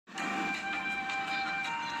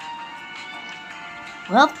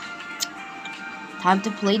Well, time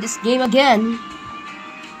to play this game again.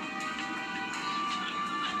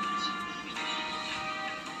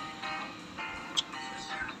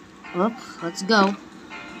 Well, let's go.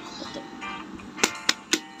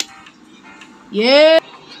 Yeah!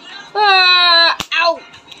 Ow!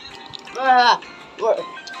 Oh,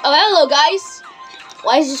 hello, guys.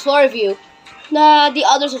 Why is this 4 of you? Nah, the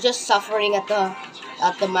others are just suffering at the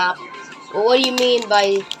map. Well, what do you mean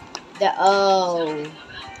by the? Oh,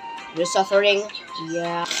 you're suffering?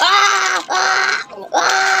 Yeah.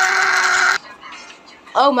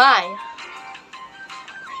 Oh my.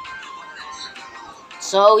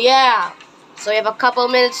 So yeah. So we have a couple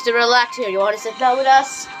minutes to relax here. You want to sit down with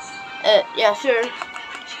us? Yeah, sure.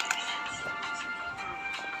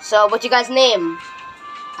 So, what's your guys' name?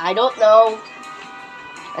 I don't know.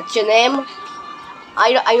 That's your name?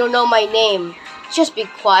 I don't know my name. Just be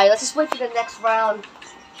quiet. Let's just wait for the next round.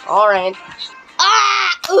 Alright.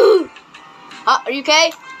 Ooh! Are you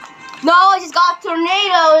okay? No, I just got a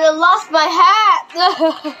tornado and I lost my hat.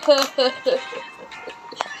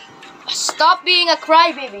 Stop being a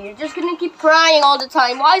crybaby. You're just gonna keep crying all the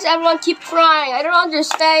time. Why does everyone keep crying? I don't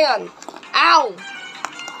understand. Ow!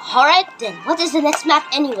 Alright then, what is the next map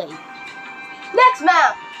anyway? Next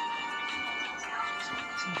map!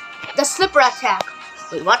 The slipper attack.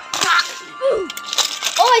 Wait, what? Oh,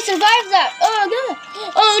 I survived that! Oh, no!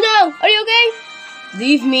 Oh no! Are you okay?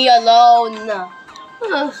 Leave me alone.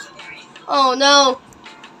 Oh no!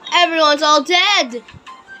 Everyone's all dead!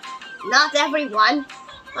 Not everyone.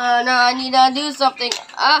 No, I need to do something.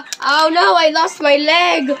 Oh no, I lost my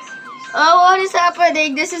leg. Oh, what is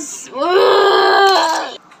happening? This is...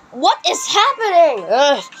 What is happening?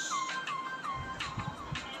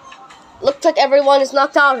 Looks like everyone is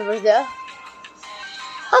knocked out over there.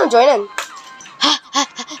 I'm joining.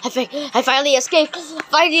 I finally escaped.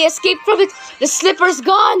 Finally escaped from it. The slipper's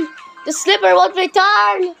gone. The slipper won't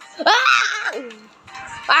return.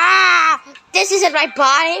 This isn't my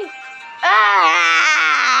body.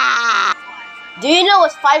 Do you know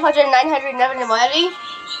what's 500 and 990?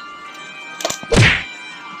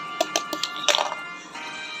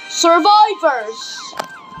 Survivors.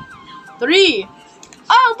 3.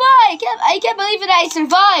 Oh boy! I can't believe it! I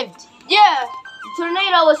survived. Yeah, the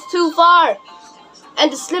tornado was too far,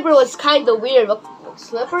 and the slipper was kind of weird. What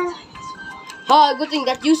slipper? Oh, good thing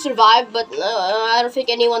that you survived, but I don't think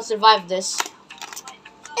anyone survived this.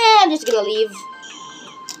 I'm just gonna leave.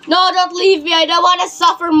 No, don't leave me. I don't want to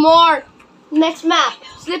suffer more. Next map,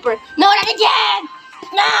 slipper. No, not again.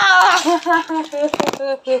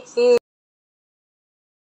 No.